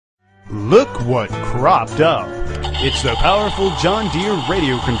Look what cropped up. It's the powerful John Deere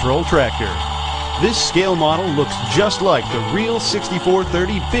radio control tractor. This scale model looks just like the real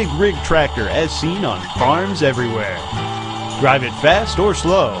 6430 big rig tractor as seen on farms everywhere. Drive it fast or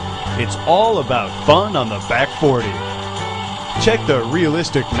slow, it's all about fun on the back 40. Check the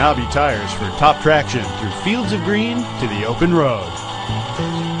realistic knobby tires for top traction through fields of green to the open road.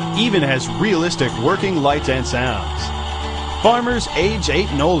 Even has realistic working lights and sounds. Farmers age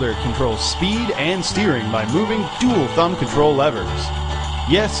 8 and older control speed and steering by moving dual thumb control levers.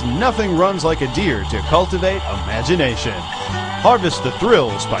 Yes, nothing runs like a Deere to cultivate imagination. Harvest the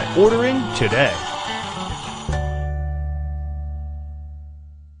thrills by ordering today.